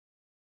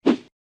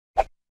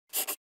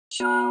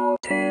CHOW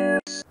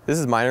tips. This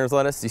is miner's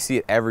lettuce. You see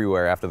it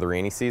everywhere after the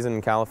rainy season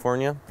in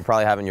California. You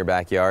probably have it in your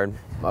backyard.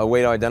 A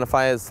way to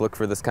identify it is look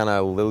for this kind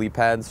of lily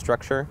pad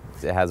structure.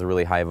 It has a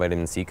really high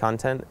vitamin C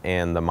content,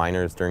 and the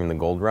miners during the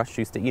gold rush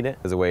used to eat it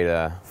as a way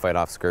to fight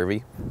off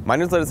scurvy.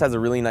 Miner's lettuce has a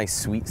really nice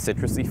sweet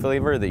citrusy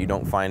flavor that you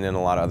don't find in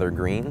a lot of other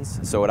greens.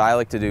 So what I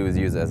like to do is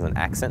use it as an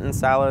accent in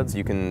salads.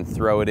 You can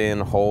throw it in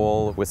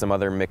whole with some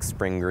other mixed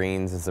spring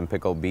greens and some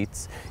pickled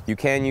beets. You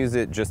can use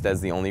it just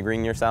as the only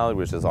green in your salad,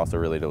 which is also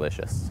really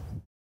delicious.